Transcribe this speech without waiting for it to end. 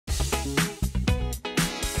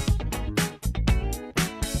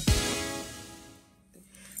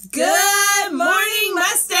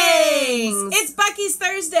Mustangs! It's Bucky's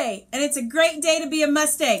Thursday, and it's a great day to be a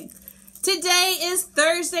Mustang. Today is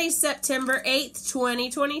Thursday, September 8th,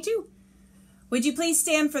 2022. Would you please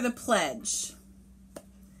stand for the pledge?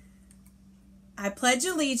 I pledge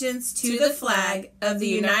allegiance to the flag of the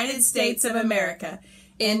United States of America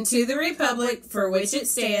and to the republic for which it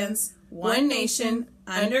stands, one nation,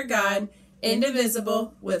 under God,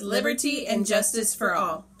 indivisible, with liberty and justice for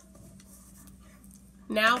all.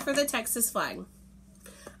 Now for the Texas flag.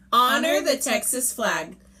 Honor the Texas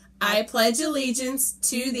flag. I pledge allegiance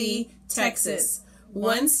to thee, Texas,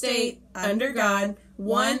 one state, under God,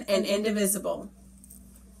 one and indivisible.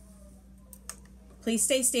 Please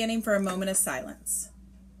stay standing for a moment of silence.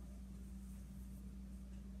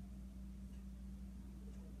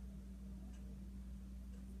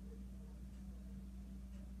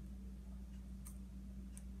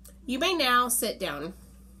 You may now sit down.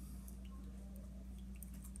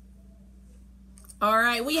 All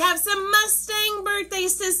right, we have some Mustang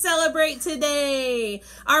birthdays to celebrate today.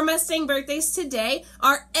 Our Mustang birthdays today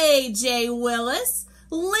are A.J. Willis,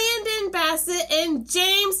 Landon Bassett, and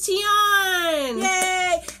James Tian.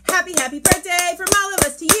 Yay! Happy, happy birthday from all of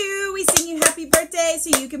us to you. We sing you happy birthday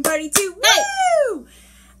so you can party too. Hey! Woo!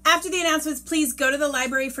 After the announcements, please go to the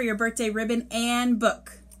library for your birthday ribbon and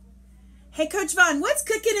book. Hey, Coach Vaughn, what's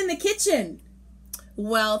cooking in the kitchen?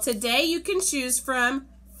 Well, today you can choose from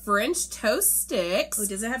French toast sticks. Oh,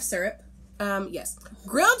 does it have syrup? Yes.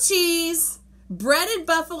 Grilled cheese, breaded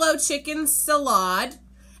buffalo chicken salad,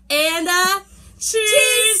 and a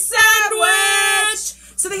cheese sandwich.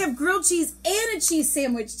 So they have grilled cheese and a cheese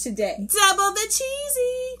sandwich today. Double the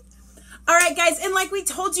cheesy. All right, guys, and like we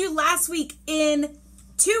told you last week, in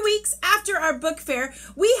 2 weeks after our book fair,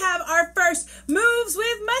 we have our first Moves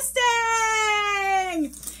with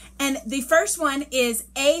Mustang. And the first one is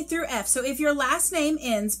A through F. So if your last name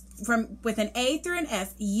ends with an A through an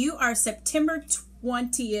F, you are September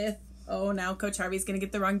 20th. Oh, now Coach Harvey's going to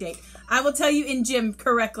get the wrong date. I will tell you in gym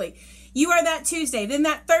correctly. You are that Tuesday. Then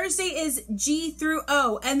that Thursday is G through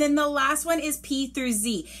O. And then the last one is P through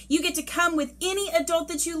Z. You get to come with any adult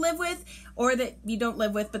that you live with or that you don't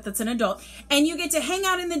live with, but that's an adult. And you get to hang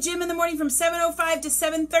out in the gym in the morning from 7:05 to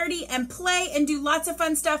 7:30 and play and do lots of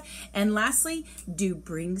fun stuff. And lastly, do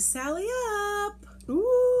bring Sally up.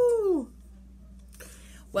 Ooh.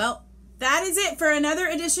 Well, that is it for another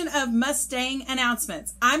edition of Mustang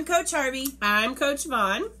Announcements. I'm Coach Harvey. I'm Coach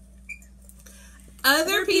Vaughn.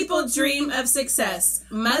 Other people dream of success.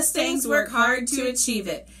 Mustangs work hard to achieve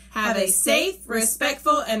it. Have a safe,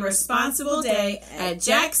 respectful, and responsible day at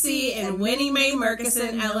Jack C. and Winnie Mae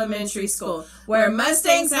Murkison Elementary School, where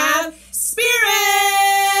Mustangs have spirit!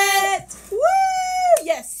 Woo!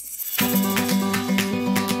 Yes!